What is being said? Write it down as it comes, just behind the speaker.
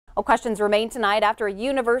Well, questions remain tonight after a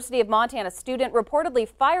University of Montana student reportedly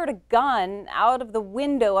fired a gun out of the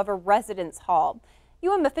window of a residence hall.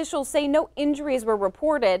 officials say no injuries were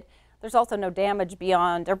reported. There's also no damage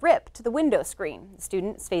beyond a rip to the window screen. The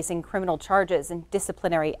student is facing criminal charges and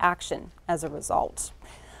disciplinary action as a result.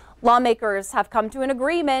 Lawmakers have come to an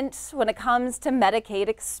agreement when it comes to Medicaid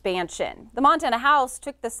expansion. The Montana House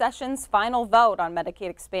took the session's final vote on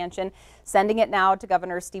Medicaid expansion, sending it now to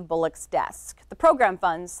Governor Steve Bullock's desk. The program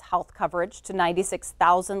funds health coverage to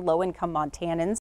 96,000 low-income Montanans.